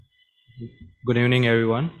Good evening,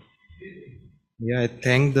 everyone. I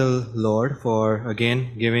thank the Lord for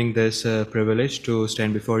again giving this privilege to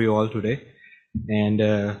stand before you all today. And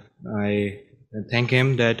I thank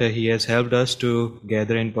Him that He has helped us to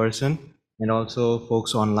gather in person and also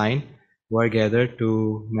folks online who are gathered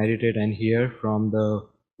to meditate and hear from the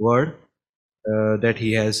Word that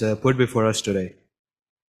He has put before us today.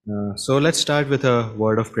 So let's start with a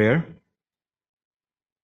word of prayer.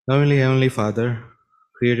 Lovely Heavenly Father,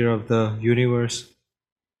 Creator of the universe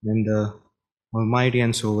and the Almighty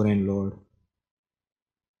and Sovereign Lord.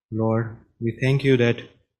 Lord, we thank you that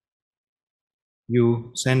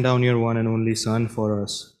you sent down your one and only Son for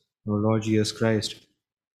us, our Lord Jesus Christ,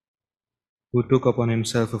 who took upon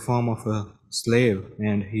himself a form of a slave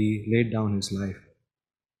and he laid down his life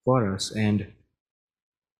for us, and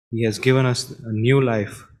he has given us a new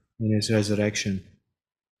life in his resurrection.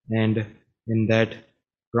 And in that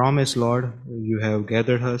promise, Lord, you have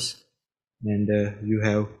gathered us and you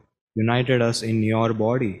have united us in your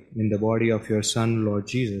body, in the body of your Son, Lord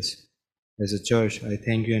Jesus. As a church, I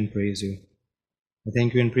thank you and praise you. I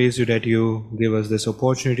thank you and praise you that you give us this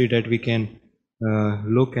opportunity that we can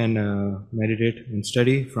look and meditate and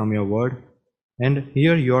study from your word and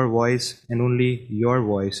hear your voice and only your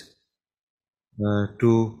voice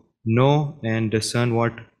to know and discern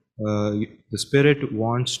what the Spirit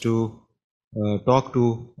wants to talk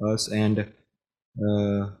to us and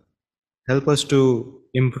help us to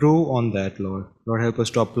improve on that, Lord. Lord, help us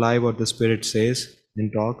to apply what the Spirit says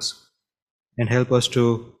and talks and help us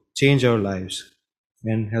to change our lives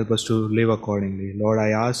and help us to live accordingly. Lord, I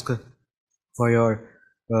ask for your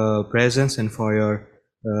presence and for your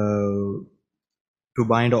to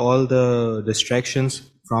bind all the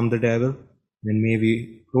distractions from the devil, and may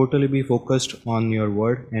we totally be focused on your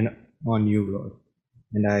word and on you, Lord.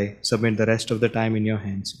 And I submit the rest of the time in your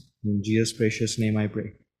hands. In Jesus' precious name I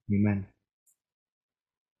pray. Amen.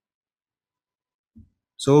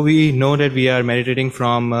 So we know that we are meditating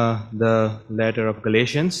from the letter of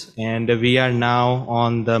Galatians, and we are now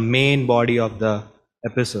on the main body of the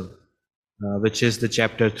epistle, which is the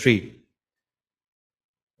chapter 3.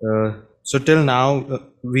 So till now,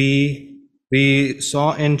 we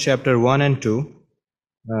saw in chapter 1 and 2,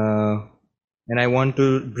 and I want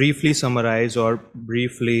to briefly summarize or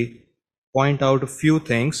briefly point out a few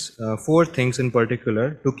things, 4 things in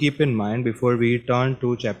particular, to keep in mind before we turn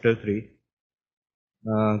to chapter 3.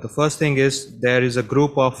 The first thing is there is a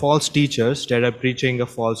group of false teachers that are preaching a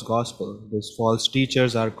false gospel. These false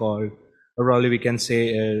teachers are called, or probably we can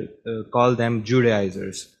say, call them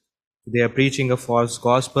Judaizers. They are preaching a false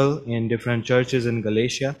gospel in different churches in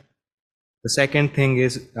Galatia. The second thing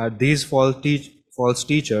is these false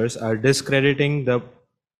teachers are discrediting the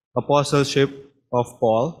apostleship of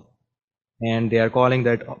Paul, and they are calling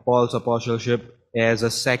that Paul's apostleship as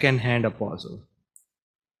a second-hand apostle.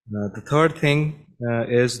 The third thing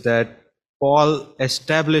is that Paul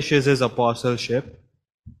establishes his apostleship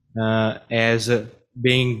as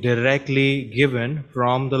being directly given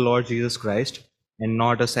from the Lord Jesus Christ and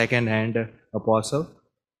not a second-hand apostle,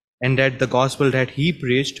 and that the gospel that he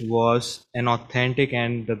preached was an authentic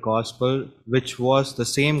and the gospel which was the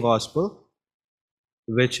same gospel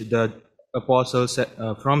which the apostles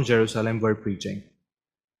from Jerusalem were preaching.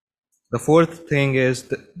 The fourth thing is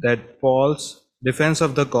that Paul's defense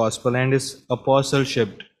of the gospel and his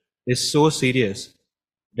apostleship is so serious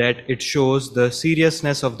that it shows the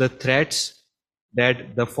seriousness of the threats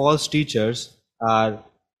that the false teachers are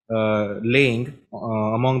laying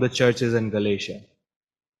among the churches in Galatia.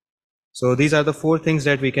 So these are the 4 things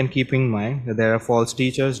that we can keep in mind. There are false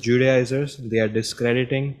teachers, Judaizers. They are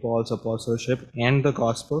discrediting Paul's apostleship and the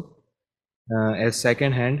gospel. As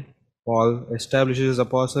second hand, Paul establishes his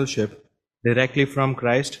apostleship directly from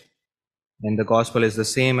Christ, and the gospel is the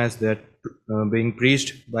same as that being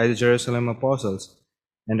preached by the Jerusalem apostles.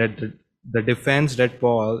 And that the defense that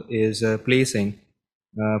Paul is placing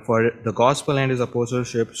for the gospel and his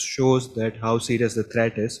apostleship shows that how serious the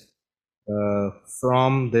threat is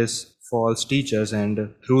from this false teachers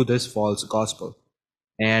and through this false gospel.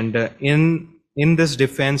 And in this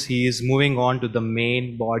defense, he is moving on to the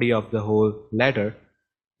main body of the whole letter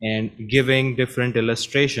and giving different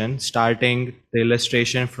illustration, starting the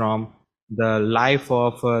illustration from the life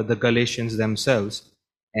of the Galatians themselves,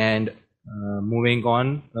 and moving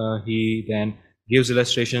on, he then gives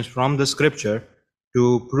illustrations from the scripture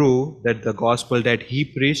to prove that the gospel that he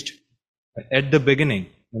preached at the beginning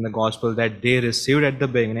and the gospel that they received at the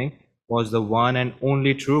beginning was the one and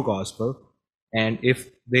only true gospel. And if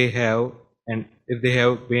they have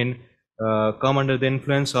been come under the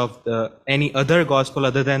influence of any other gospel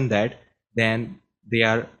other than that, then they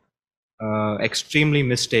are extremely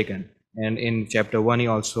mistaken. And in chapter 1, he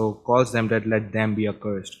also calls them that let them be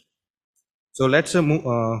accursed. So let's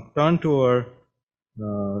turn to our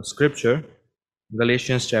scripture,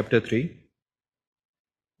 Galatians chapter 3.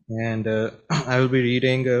 And I will be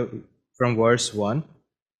reading from verse 1.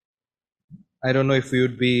 I don't know if we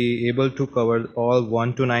would be able to cover all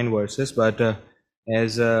 1 to 9 verses, but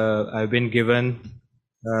as I've been given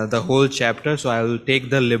the whole chapter, so I will take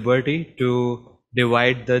the liberty to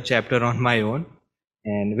divide the chapter on my own,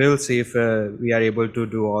 and we'll see if we are able to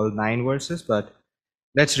do all 9 verses. But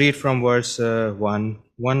let's read from verse 1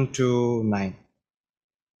 to 9.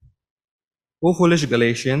 O foolish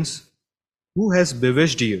Galatians, who has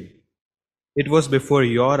bewitched you? It was before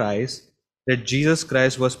your eyes that Jesus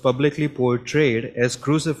Christ was publicly portrayed as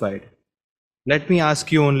crucified. Let me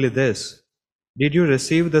ask you only this: did you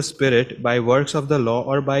receive the Spirit by works of the law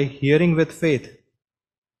or by hearing with faith?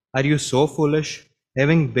 Are you so foolish?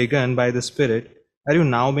 Having begun by the Spirit, are you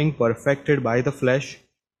now being perfected by the flesh?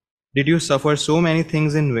 Did you suffer so many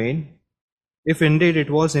things in vain? If indeed it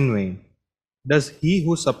was in vain, does he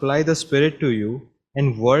who supplied the Spirit to you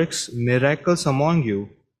and works miracles among you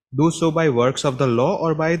do so by works of the law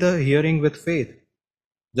or by the hearing with faith?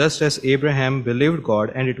 Just as Abraham believed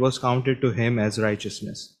God and it was counted to him as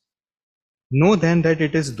righteousness. Know then that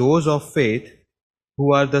it is those of faith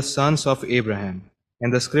who are the sons of Abraham.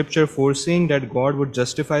 And the scripture, foreseeing that God would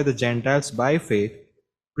justify the Gentiles by faith,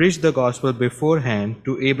 preached the gospel beforehand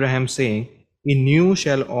to Abraham, saying, in you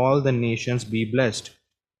shall all the nations be blessed.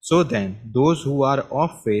 So then, those who are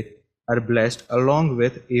of faith are blessed along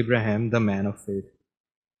with Abraham, the man of faith.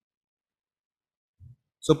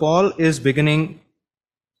 So Paul is beginning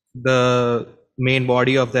the main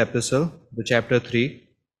body of the epistle, the chapter 3,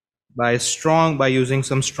 by using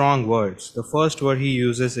some strong words. The first word he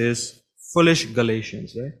uses is foolish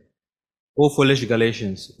Galatians, right? Oh, foolish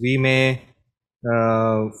Galatians. We may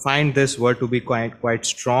find this word to be quite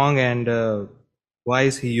strong, and why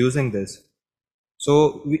is he using this?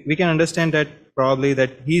 So we can understand that probably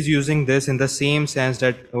that he's using this in the same sense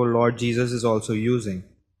that our Lord Jesus is also using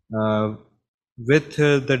with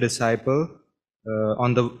the disciple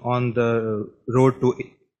on the road to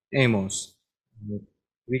Amos.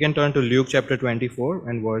 We can turn to Luke chapter 24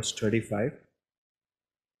 and verse 35.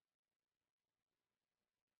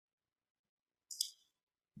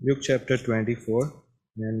 Luke chapter 24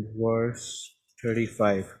 and verse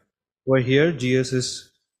 35. Over here, Jesus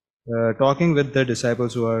is talking with the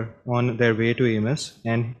disciples who are on their way to Amos,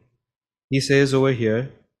 and he says over here,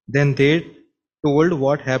 then they told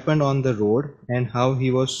what happened on the road and how he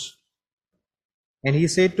was. And he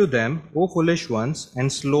said to them, O foolish ones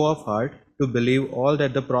and slow of heart to believe all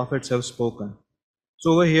that the prophets have spoken.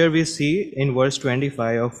 So over here we see in verse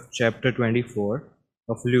 25 of chapter 24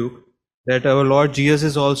 of Luke that our Lord Jesus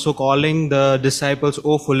is also calling the disciples,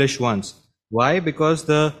 O foolish ones. Why? Because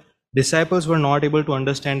the disciples were not able to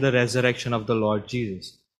understand the resurrection of the Lord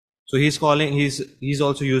Jesus. So he's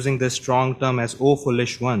also using this strong term as O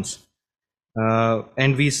foolish ones.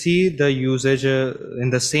 And we see the usage in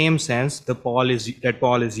the same sense that Paul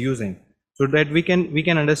is using, so that we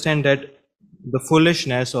can understand that the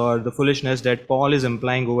foolishness that Paul is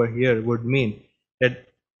implying over here would mean that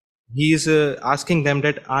he is asking them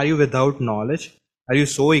that are you without knowledge? Are you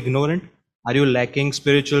so ignorant? Are you lacking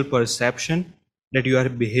spiritual perception that you are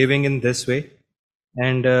behaving in this way?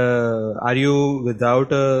 And are you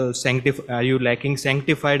lacking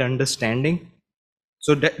sanctified understanding?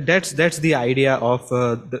 So that's the idea of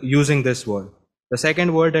using this word. The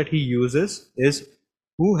second word that he uses is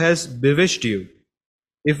who has bewitched you.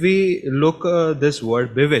 If we look this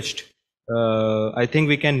word bewitched, I think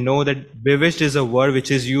we can know that bewitched is a word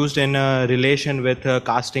which is used in relation with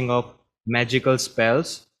casting of magical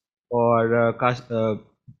spells or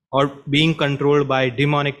being controlled by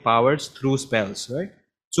demonic powers through spells, right?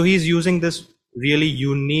 So he's using this really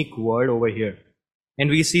unique word over here. And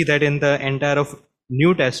we see that in the entire of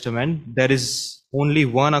New Testament, there is only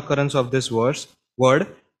one occurrence of this word,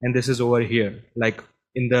 and this is over here, like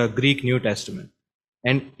in the Greek New Testament.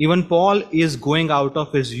 And even Paul is going out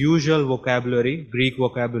of his usual vocabulary, Greek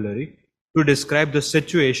vocabulary, to describe the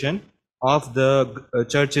situation of the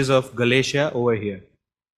churches of Galatia over here.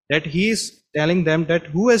 That he is telling them that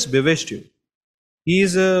who has bewitched you? He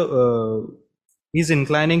is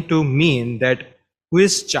inclining to mean that who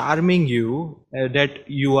is charming you, that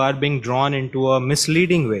you are being drawn into a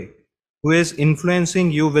misleading way, who is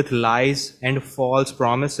influencing you with lies and false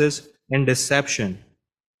promises and deception,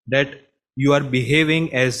 that you are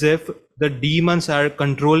behaving as if the demons are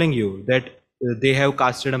controlling you, that they have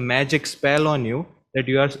casted a magic spell on you, that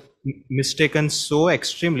you are mistaken so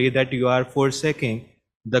extremely that you are forsaking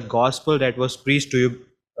the gospel that was preached to you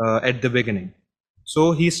at the beginning.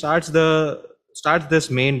 So he starts this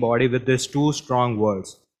main body with these two strong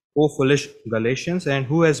words: "O foolish Galatians, and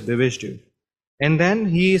who has bewitched you?" And then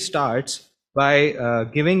he starts by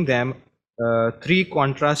giving them three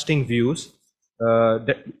contrasting views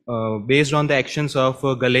based on the actions of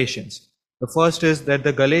Galatians. The first is that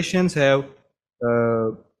the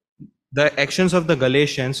actions of the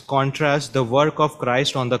Galatians contrast the work of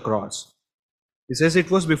Christ on the cross. He says, "It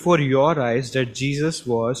was before your eyes that Jesus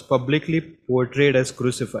was publicly portrayed as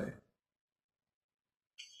crucified."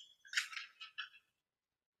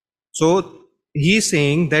 So he's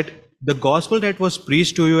saying that the gospel that was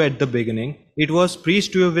preached to you at the beginning, it was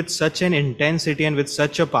preached to you with such an intensity and with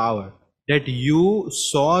such a power that you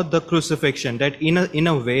saw the crucifixion, that in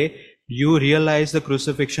a way you realized the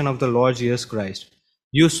crucifixion of the Lord Jesus Christ.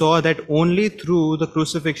 You saw that only through the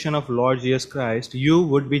crucifixion of Lord Jesus Christ you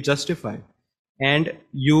would be justified. And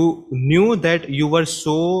you knew that you were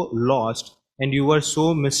so lost and you were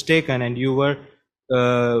so mistaken and you were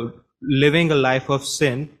living a life of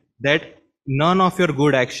sin, that none of your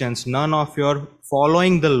good actions, none of your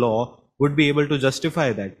following the law would be able to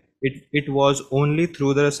justify that. It was only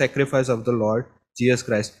through the sacrifice of the Lord Jesus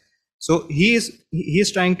Christ. So he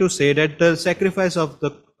is trying to say that the sacrifice of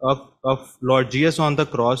Lord Jesus on the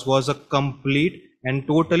cross was a complete and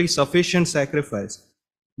totally sufficient sacrifice.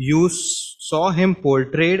 You saw him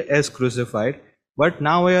portrayed as crucified, but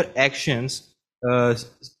now your actions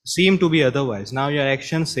seem to be otherwise. Now your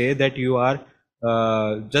actions say that you are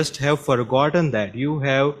just have forgotten that, you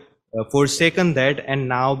have forsaken that, and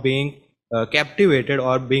now being captivated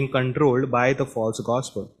or being controlled by the false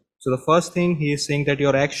gospel. So the first thing he is saying, that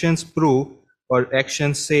your actions prove, or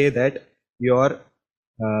actions say that your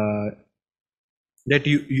that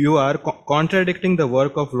you are contradicting the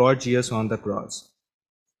work of Lord Jesus on the cross.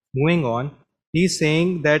 Moving on, he's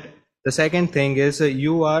saying that the second thing is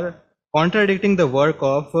you are contradicting the work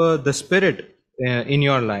of the Spirit in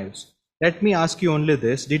your lives. Let me ask you only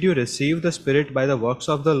this: did you receive the Spirit by the works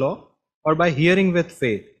of the law, or by hearing with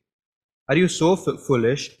faith? Are you so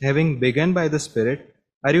foolish, having begun by the Spirit,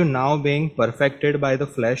 are you now being perfected by the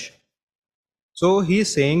flesh? So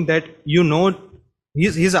he's saying that,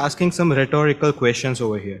 he's asking some rhetorical questions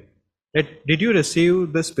over here. That did you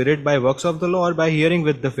receive the Spirit by works of the law, or by hearing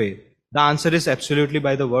with the faith? The answer is absolutely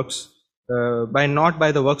by the works, not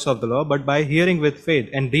by the works of the law, but by hearing with faith.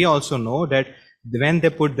 And they also know that when they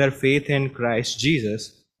put their faith in Christ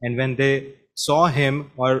Jesus, and when they saw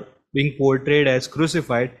him or being portrayed as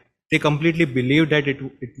crucified, they completely believed that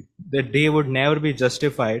that they would never be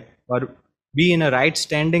justified or be in a right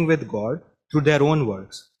standing with God through their own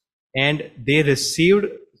works. And they received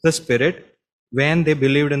the Spirit when they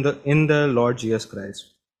believed in the Lord Jesus Christ.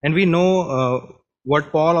 And we know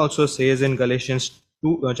what Paul also says in Galatians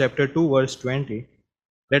chapter 2 verse 20,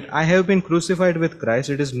 that I have been crucified with Christ.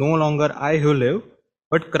 It is no longer I who live,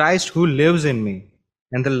 but Christ who lives in me.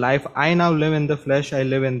 And the life I now live in the flesh, I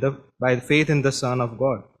live by faith in the Son of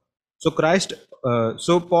God.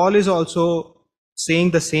 So Paul is also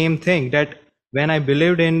saying the same thing, that when I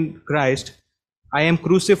believed in Christ, I am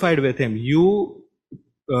crucified with him. You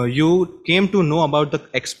came to know about the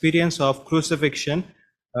experience of crucifixion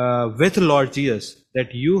with Lord Jesus,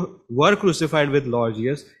 that you were crucified with Lord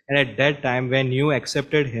Jesus, and at that time when you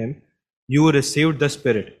accepted him, you received the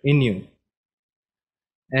Spirit in you.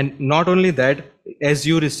 And not only that, as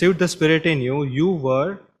you received the Spirit in you, you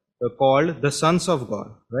were called the sons of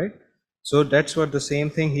God, right? So that's what the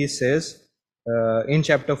same thing he says in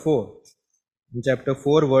chapter 4. In chapter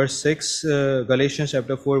 4 verse 6, Galatians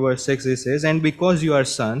chapter 4 verse 6, he says, "And because you are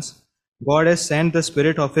sons, God has sent the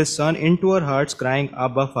Spirit of his Son into our hearts, crying,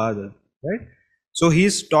 Abba, Father." Right? So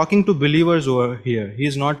he's talking to believers over here.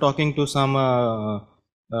 He's not talking to some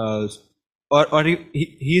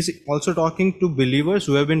he's also talking to believers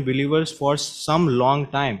who have been believers for some long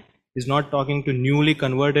time. He's not talking to newly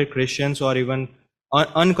converted Christians or even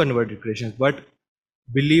unconverted Christians, but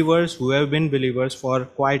believers who have been believers for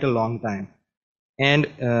quite a long time. And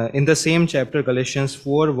in the same chapter, Galatians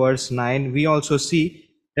 4 verse 9, we also see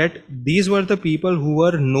that these were the people who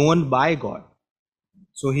were known by God.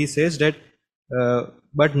 So he says that,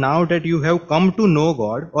 but now that you have come to know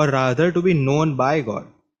God, or rather to be known by God,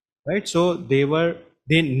 right? So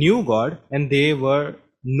they knew God and they were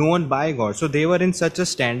known by God. So they were in such a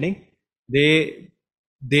standing,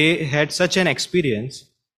 they had such an experience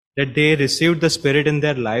that they received the Spirit in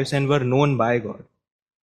their lives and were known by God.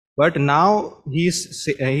 But now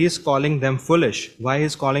he's calling them foolish. Why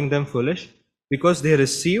he's calling them foolish? Because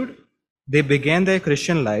they began their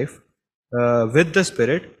Christian life with the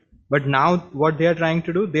Spirit, But now what they are trying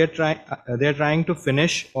to do, they are trying to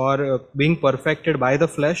finish or being perfected by the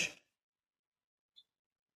flesh.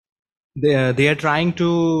 They are trying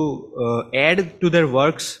to add to their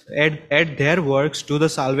works, add their works to the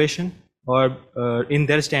salvation, or in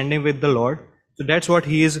their standing with the Lord. So that's what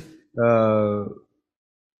he's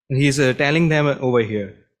telling them over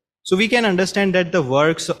here. So we can understand that the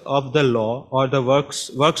works of the law, or the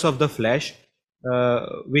works of the flesh,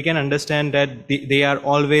 we can understand that they are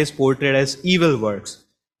always portrayed as evil works.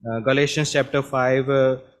 Galatians chapter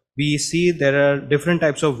 5, we see there are different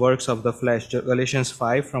types of works of the flesh. Galatians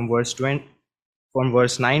 5 from verse 20, from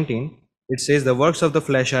verse 19, it says, the works of the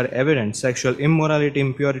flesh are evident: sexual immorality,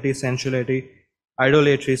 impurity, sensuality,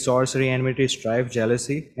 idolatry, sorcery, enmity, strife,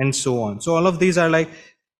 jealousy, and so on. So all of these are like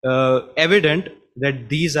evident that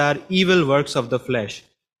these are evil works of the flesh.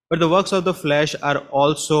 But the works of the flesh are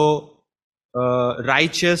also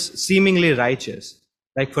righteous, seemingly righteous.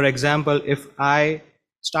 Like, for example, if I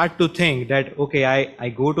start to think that, okay, I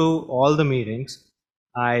go to all the meetings,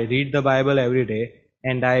 I read the Bible every day,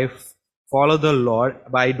 and I follow the Lord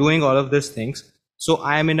by doing all of these things, so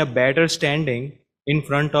I am in a better standing in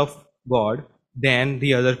front of God than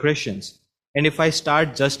the other Christians. And if I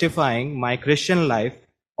start justifying my Christian life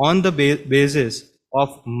on the basis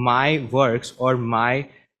of my works or my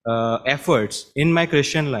efforts in my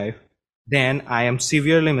Christian life, then I am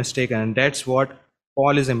severely mistaken. And that's what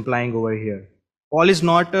Paul is implying over here. Paul is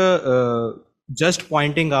not just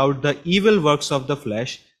pointing out the evil works of the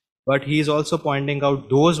flesh, but he is also pointing out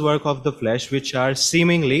those works of the flesh which are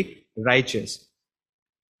seemingly righteous.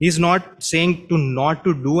 He's not saying to not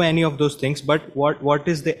to do any of those things, but what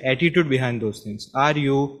is the attitude behind those things? Are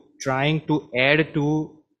you trying to add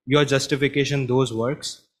to your justification those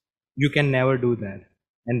works? You can never do that.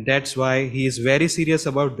 And that's why he is very serious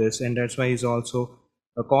about this, and that's why he's also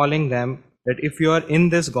calling them that if you are in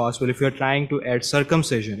this gospel, if you're trying to add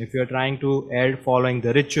circumcision, if you're trying to add following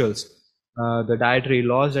the rituals, the dietary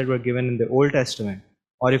laws that were given in the Old Testament,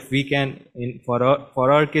 or if we can, for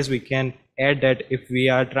our case, we can add that if we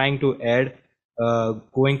are trying to add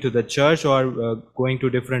going to the church, or going to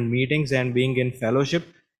different meetings and being in fellowship,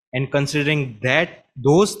 and considering that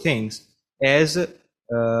those things as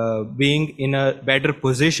being in a better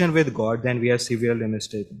position with God, then we are severely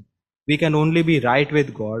mistaken. We can only be right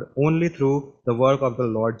with God only through the work of the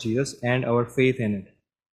Lord Jesus and our faith in it.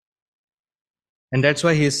 And that's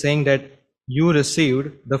why he is saying that you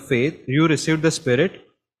received the faith, you received the Spirit,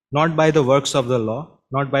 not by the works of the law,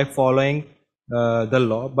 not by following the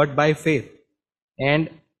law, but by faith. And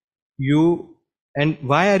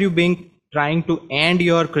why are you trying to end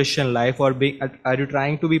your Christian life, or are you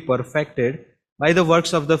trying to be perfected by the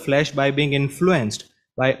works of the flesh, by being influenced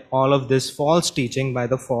by all of this false teaching, by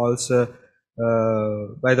the false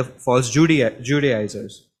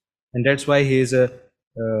Judaizers? And that's why he is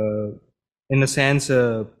in a sense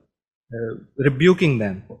rebuking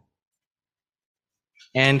them.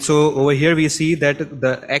 And so over here we see that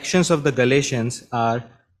the actions of the Galatians are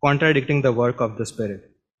contradicting the work of the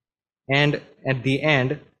Spirit. And at the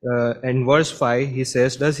end, in verse 5, he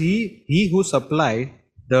says, does he who supply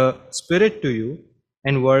the Spirit to you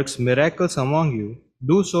and works miracles among you,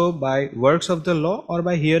 do so by works of the law or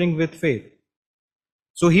by hearing with faith?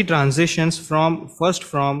 So he transitions first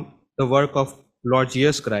from the work of Lord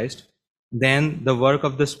Jesus Christ, then the work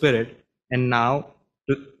of the Spirit, and now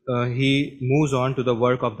he moves on to the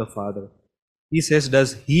work of the Father. He says,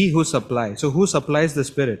 does he who supplies? So who supplies the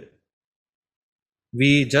Spirit?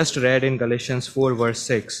 We just read in Galatians 4 verse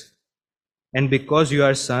 6. And because you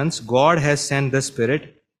are sons, God has sent the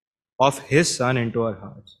Spirit of His Son into our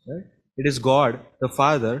hearts. Right? It is God, the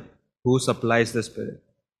Father, who supplies the Spirit.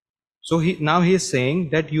 So now he is saying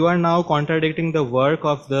that you are now contradicting the work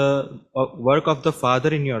of the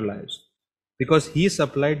Father in your lives, because He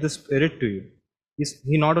supplied the Spirit to you.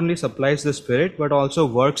 He not only supplies the Spirit, but also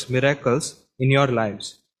works miracles in your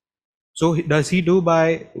lives. So does He do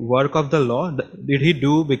by work of the law? Did He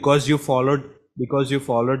do because you followed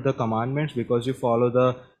the commandments, because you follow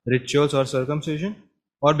the rituals or circumcision,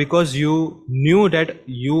 or because you knew that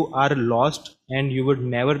you are lost and you would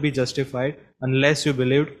never be justified unless you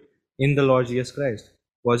believed in the Lord Jesus Christ?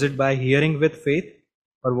 Was it by hearing with faith,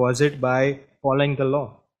 or was it by following the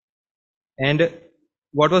law? And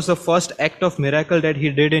what was the first act of miracle that He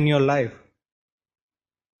did in your life?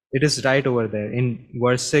 It is right over there. In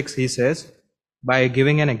verse 6, he says, by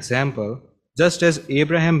giving an example, just as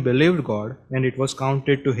Abraham believed God and it was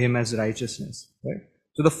counted to him as righteousness. Right?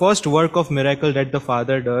 So the first work of miracle that the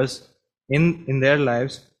Father does in their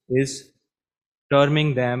lives is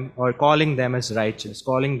terming them or calling them as righteous,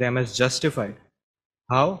 calling them as justified.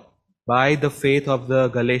 How? by the faith of the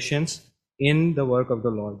Galatians in the work of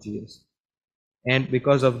the Lord Jesus. And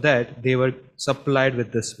because of that, they were supplied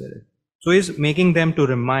with the Spirit. So he's making them to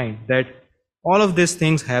remind that all of these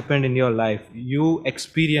things happened in your life. You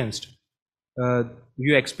experienced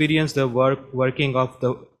the working of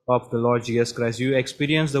the Lord Jesus Christ. You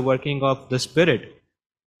experienced the working of the Spirit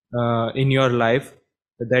in your life,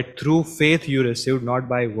 that through faith you received, not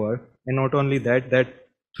by work. And not only that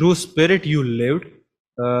through Spirit you lived,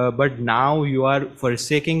 but now you are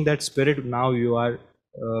forsaking that Spirit. Now you are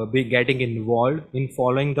be getting involved in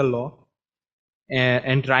following the law,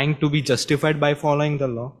 and trying to be justified by following the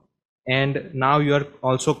law. And now you are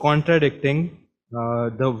also contradicting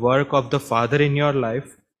the work of the Father in your life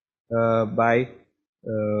by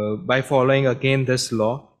following again this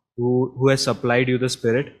law, who has supplied you the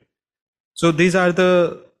Spirit. So these are the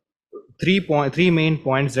three main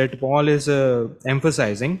points that Paul is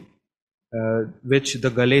emphasizing, which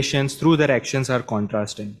the Galatians through their actions are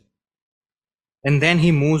contrasting. And then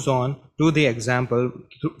he moves on to the example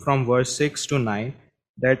from verse 6 to 9,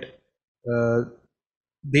 that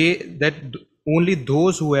only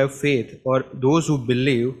those who have faith or those who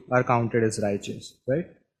believe are counted as righteous, right?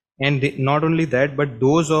 And not only that, but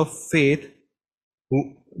those who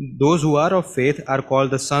are of faith are called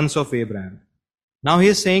the sons of Abraham. Now he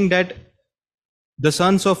is saying that the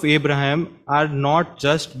sons of Abraham are not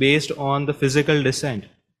just based on the physical descent.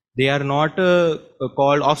 They are not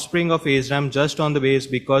called offspring of Abraham just on the base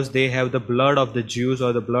because they have the blood of the Jews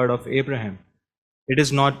or the blood of Abraham. It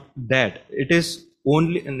is not that. It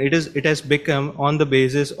has become on the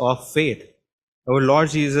basis of faith. Our Lord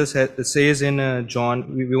Jesus says in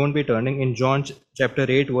John, we won't be turning, in John chapter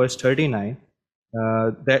 8 verse 39,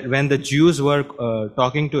 that when the Jews were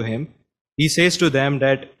talking to him, he says to them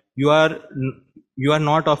that you are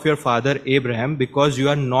not of your father Abraham because you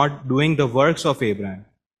are not doing the works of Abraham.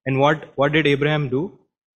 And what did Abraham do?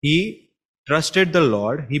 He trusted the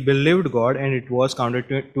Lord, he believed God, and it was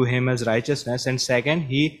counted to him as righteousness. And second,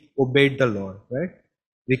 he obeyed the Lord, right?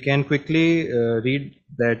 We can quickly read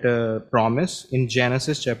that promise in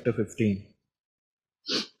Genesis chapter 15.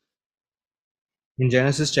 In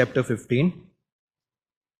Genesis chapter 15,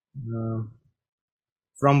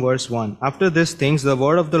 from verse 1. After these things, the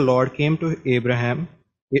word of the Lord came to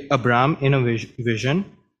Abram in a vision.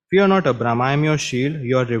 Fear not, Abram, I am your shield,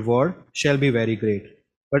 your reward shall be very great.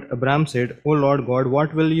 But Abram said, O Lord God,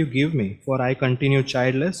 what will you give me? For I continue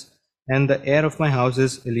childless, and the heir of my house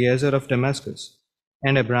is Eliezer of Damascus.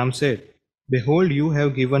 And Abram said, Behold, you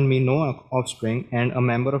have given me no offspring, and a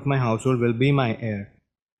member of my household will be my heir.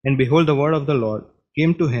 And behold, the word of the Lord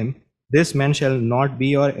came to him, This man shall not be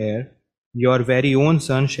your heir, your very own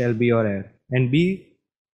son shall be your heir.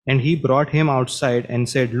 And he brought him outside and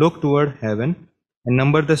said, Look toward heaven and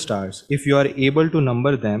number the stars. If you are able to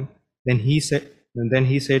number them, then he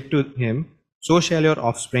said to him, So shall your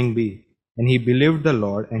offspring be. And he believed the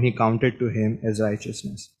Lord, and he counted to him as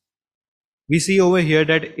righteousness. We see over here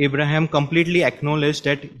that Abraham completely acknowledged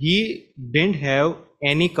that he didn't have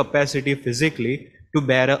any capacity physically to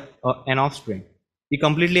bear an offspring. He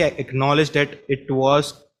completely acknowledged that it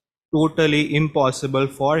was totally impossible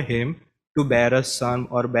for him to bear a son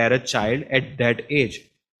or bear a child at that age.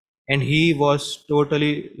 And he was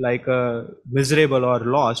totally miserable or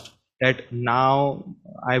lost, that now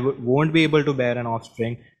I won't be able to bear an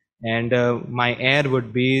offspring, and my heir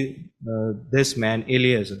would be this man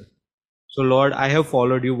Eliezer. So Lord, I have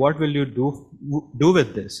followed you. What will you do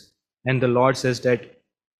with this? And the Lord says that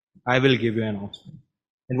I will give you an offspring.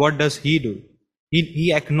 And what does he do?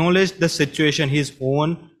 He acknowledged the situation, his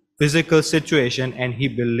own physical situation, and he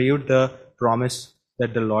believed the promise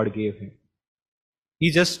that the Lord gave him.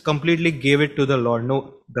 He just completely gave it to the Lord.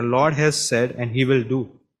 No, the Lord has said, and he will do.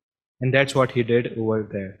 And that's what he did over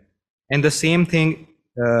there. And the same thing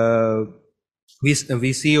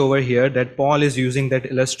we see over here, that Paul is using that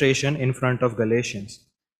illustration in front of Galatians.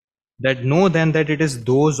 That know then that it is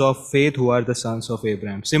those of faith who are the sons of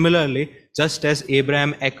Abraham. Similarly, just as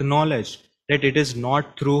Abraham acknowledged that it is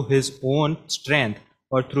not through his own strength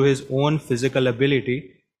or through his own physical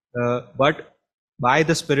ability, but by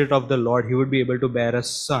the Spirit of the Lord, he would be able to bear a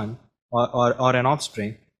son or an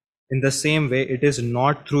offspring. In the same way, it is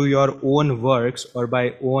not through your own works or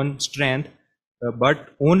by own strength, but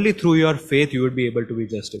only through your faith you would be able to be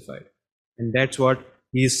justified. And that's what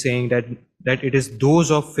he is saying, that it is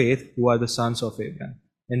those of faith who are the sons of Abraham.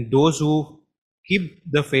 And those who keep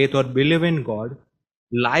the faith or believe in God,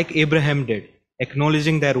 like Abraham did,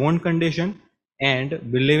 acknowledging their own condition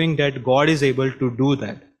and believing that God is able to do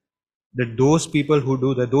that. That those people who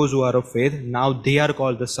do that, those who are of faith, now they are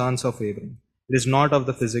called the sons of Abraham. It is not of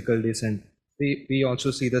the physical descent. we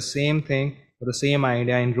also see the same thing, or the same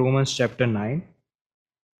idea in Romans chapter 9.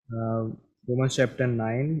 Romans chapter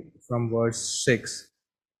 9 from verse 6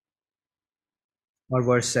 or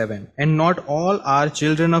verse 7. And not all are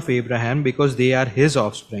children of Abraham because they are his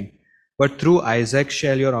offspring, but through Isaac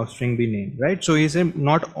shall your offspring be named. Right? So he said,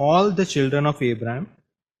 not all the children of Abraham,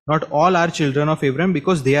 not all are children of Abraham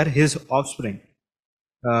because they are his offspring.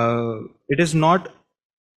 It is not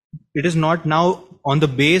now on the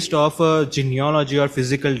base of a genealogy or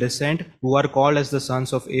physical descent who are called as the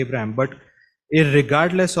sons of Abraham, but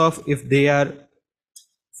regardless of if they are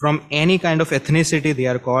from any kind of ethnicity, they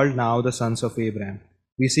are called now the sons of Abraham.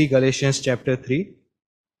 We see Galatians chapter 3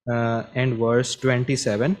 and verse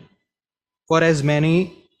 27. For as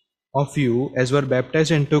many of you as were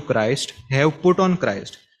baptized into Christ have put on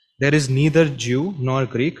Christ. There is neither Jew nor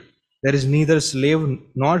Greek, there is neither slave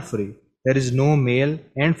nor free, there is no male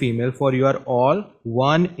and female, for you are all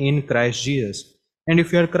one in Christ Jesus. And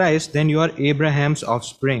if you are Christ, then you are Abraham's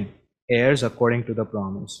offspring, heirs according to the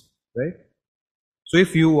promise. Right? So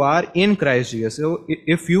if you are in Christ Jesus, so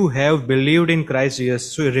if you have believed in Christ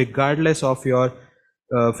Jesus, so regardless of your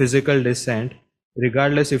physical descent,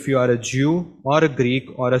 regardless if you are a Jew or a Greek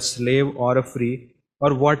or a slave or a free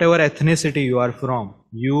or whatever ethnicity you are from,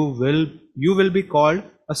 you will be called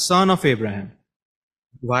a son of Abraham.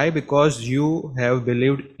 Why? Because you have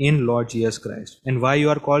believed in Lord Jesus Christ. And why you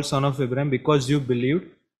are called son of Abraham? Because you believed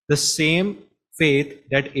the same faith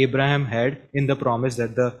that Abraham had in the promise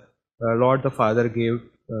that the Lord the Father gave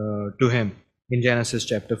to him in Genesis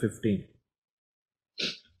chapter 15.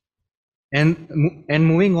 And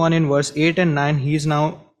moving on in verse 8 and 9, he is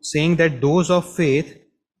now saying that those of faith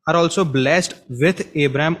are also blessed with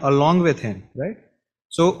Abraham along with him, right?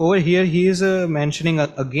 So over here he is mentioning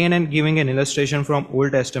again and giving an illustration from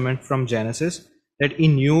Old Testament, from Genesis, that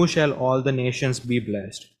in you shall all the nations be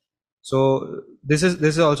blessed. So this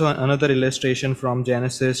is also another illustration from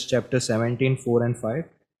Genesis chapter 17, 4 and 5,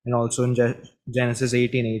 and also in Genesis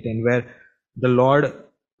 18, 18, where the Lord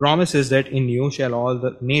promises that in you shall all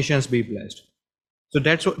the nations be blessed. So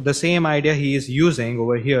that's the same idea he is using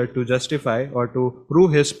over here to justify or to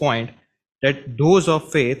prove his point that those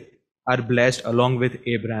of faith are blessed along with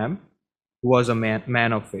Abraham, who was a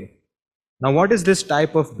man of faith. Now, what is this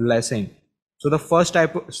type of blessing? So the first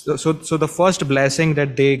the first blessing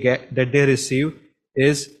that they receive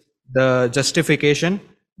is the justification,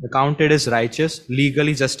 counted as righteous,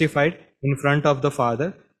 legally justified in front of the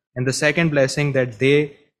Father. And the second blessing that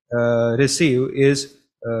they receive is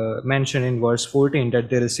mentioned in verse 14, that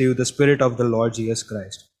they receive the Spirit of the Lord Jesus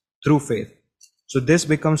Christ through faith. So this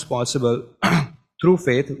becomes possible through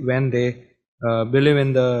faith when they believe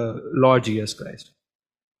in the Lord Jesus Christ.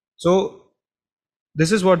 So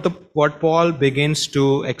this is what Paul begins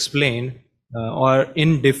to explain or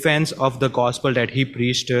in defense of the gospel that he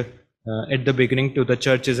preached at the beginning to the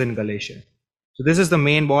churches in Galatia. So this is the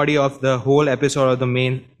main body of the whole episode, or the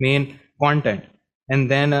main content. And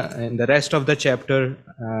then in the rest of the chapter,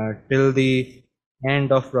 till the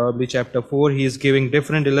end of probably chapter 4, he is giving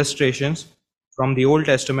different illustrations from the Old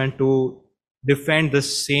Testament to defend the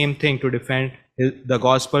same thing, to defend the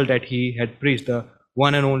gospel that he had preached, the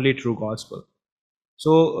one and only true gospel.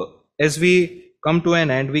 So as we come to an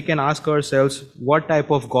end, we can ask ourselves, what type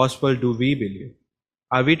of gospel do we believe?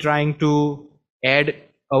 Are we trying to add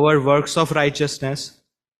our works of righteousness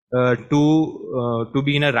to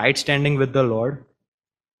be in a right standing with the Lord?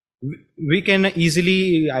 We can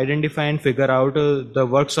easily identify and figure out the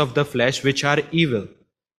works of the flesh which are evil,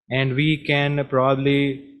 and we can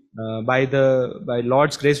probably by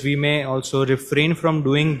Lord's grace we may also refrain from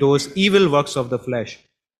doing those evil works of the flesh.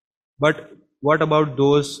 But what about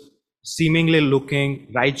those seemingly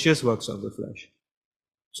looking righteous works of the flesh?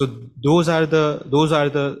 So those are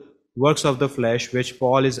the works of the flesh which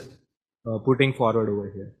Paul is putting forward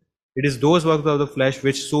over here. It is those works of the flesh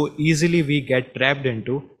which so easily we get trapped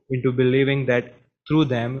into believing that through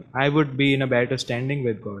them I would be in a better standing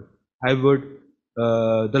with God.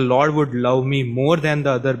 The Lord would love me more than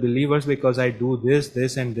the other believers because I do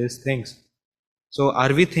this and these things. So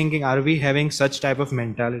are we having such type of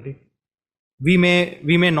mentality? We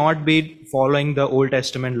may not be following the Old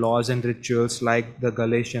Testament laws and rituals like the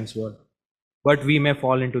Galatians were, but we may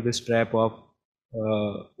fall into this trap of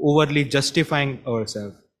overly justifying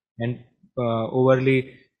ourselves and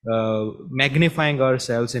overly magnifying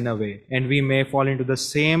ourselves in a way, and we may fall into the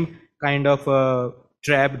same kind of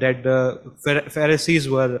trap that the Pharisees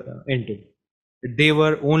were into. They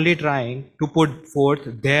were only trying to put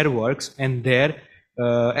forth their works and their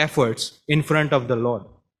efforts in front of the Lord.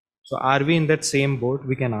 So are we in that same boat?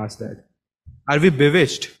 We can ask that. Are we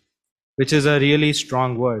bewitched? Which is a really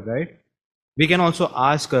strong word, right? We can also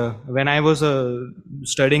ask, when I was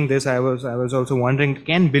studying this, I was also wondering,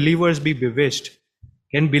 can believers be bewitched?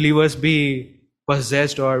 Can believers be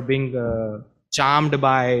possessed or being charmed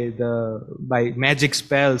by magic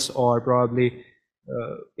spells, or probably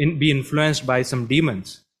be influenced by some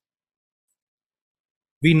demons?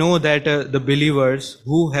 We know that the believers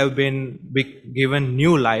who have been given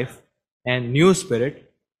new life and new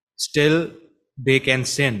spirit, still they can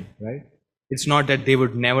sin, right? It's not that they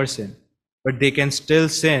would never sin, but they can still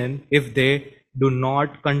sin if they do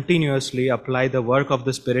not continuously apply the work of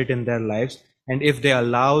the spirit in their lives, and if they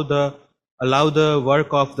allow the work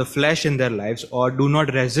of the flesh in their lives, or do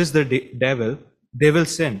not resist the devil, they will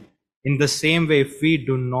sin. In the same way, if we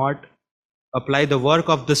do not apply the work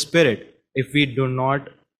of the Spirit, if we do not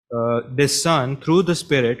discern through the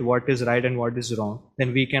Spirit what is right and what is wrong,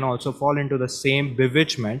 then we can also fall into the same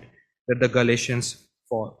bewitchment that the Galatians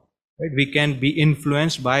fall. Right? We can be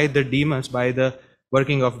influenced by the demons, by the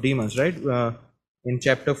working of demons. Right? In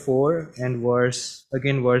chapter 4 and verse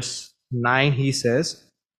 9, he says,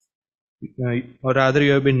 or rather,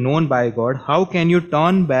 you have been known by God. How can you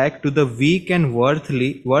turn back to the weak and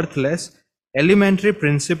worthless elementary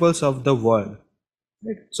principles of the world?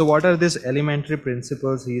 Right? So what are these elementary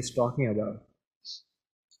principles he is talking about?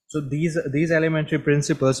 So these elementary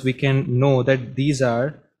principles, we can know that these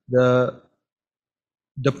are the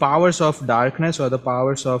powers of darkness, or the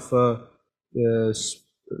powers of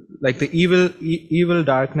like the evil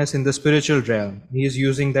darkness in the spiritual realm. He is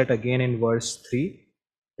using that again in verse 3,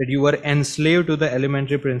 that you were enslaved to the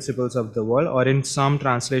elementary principles of the world, or in some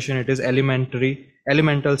translation it is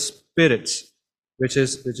elemental spirits, which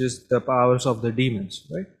is the powers of the demons,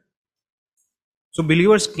 right? So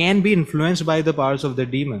believers can be influenced by the powers of the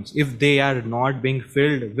demons if they are not being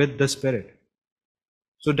filled with the Spirit.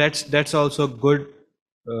 So that's also a good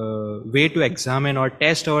way to examine or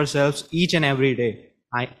test ourselves each and every day.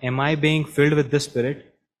 Am I being filled with the Spirit?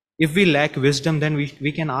 If we lack wisdom, then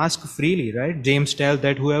we can ask freely, right? James tells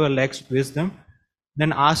that whoever lacks wisdom,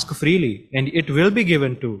 then ask freely, and it will be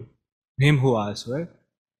given to him who asks, right?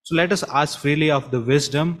 So let us ask freely of the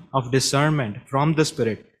wisdom of discernment from the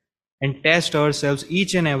Spirit, and test ourselves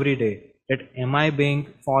each and every day, that am I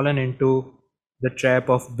being fallen into the trap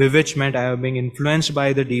of bewitchment? I am being influenced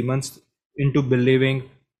by the demons into believing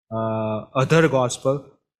other gospel.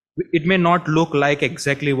 It may not look like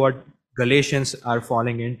exactly what Galatians are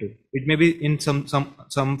falling into. It may be in some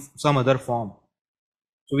other form.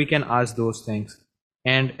 So we can ask those things,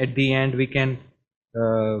 and at the end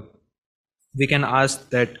uh, we can ask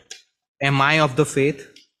that, am I of the faith?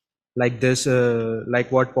 Like this,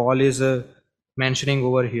 like what Paul is mentioning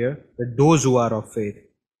over here, that those who are of faith,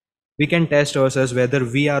 we can test ourselves whether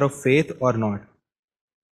we are of faith or not.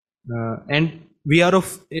 And we are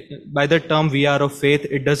of, by the term we are of faith,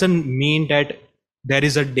 it doesn't mean that there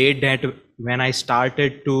is a date that when I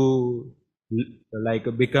started to like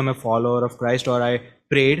become a follower of Christ, or I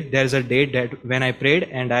prayed, there is a date that when I prayed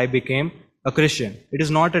and I became a Christian. It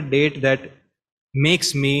is not a date that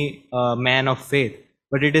makes me a man of faith,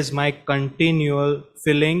 but it is my continual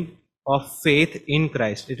filling of faith in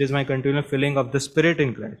Christ. It is my continual filling of the Spirit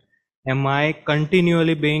in Christ. Am I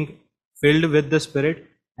continually being filled with the Spirit?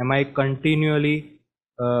 Am I continually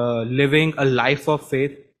living a life of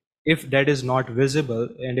faith? If that is not visible,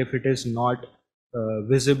 and if it is not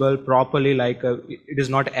visible properly, like it is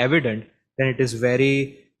not evident, then it is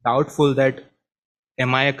very doubtful that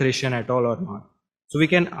am I a Christian at all or not. So we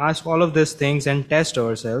can ask all of these things and test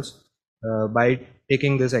ourselves by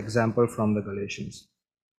taking this example from the Galatians.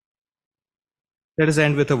 Let us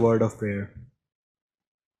end with a word of prayer.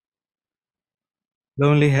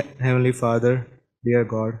 Lonely Heavenly Father, dear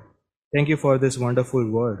God, thank you for this wonderful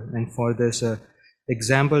word and for this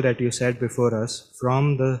example that you set before us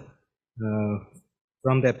from the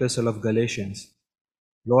epistle of Galatians.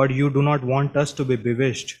 Lord, you do not want us to be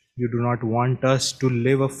bewitched. You do not want us to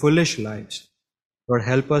live a foolish lives. Lord,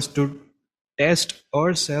 help us to test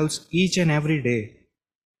ourselves each and every day.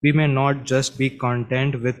 We may not just be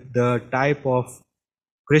content with the type of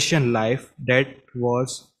Christian life that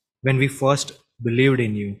was when we first believed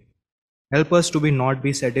in you. Help us to not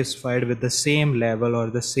be satisfied with the same level or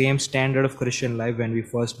the same standard of Christian life when we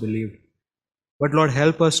first believed. But Lord,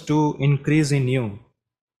 help us to increase in you.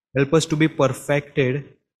 Help us to be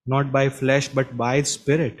perfected, not by flesh, but by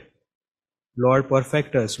Spirit. Lord,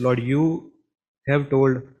 perfect us. Lord, you have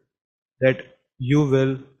told that you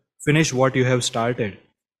will finish what you have started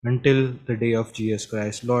until the day of Jesus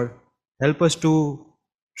Christ. Lord, help us to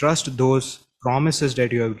trust those promises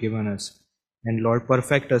that you have given us. And Lord,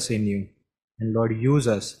 perfect us in you. And Lord, use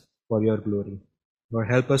us for your glory. Lord,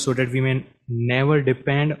 help us so that we may never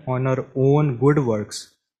depend on our own good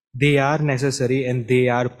works. They are necessary and they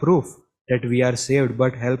are proof that we are saved,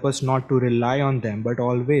 but help us not to rely on them, but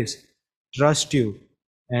always trust you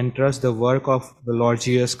and trust the work of the Lord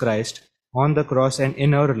Jesus Christ on the cross and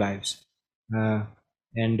in our lives,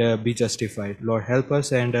 and be justified. Lord, help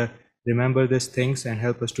us and remember these things and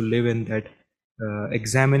help us to live in that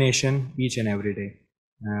examination each and every day.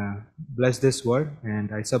 Bless this word,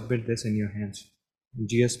 and I submit this in your hands. In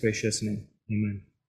Jesus' precious name, amen.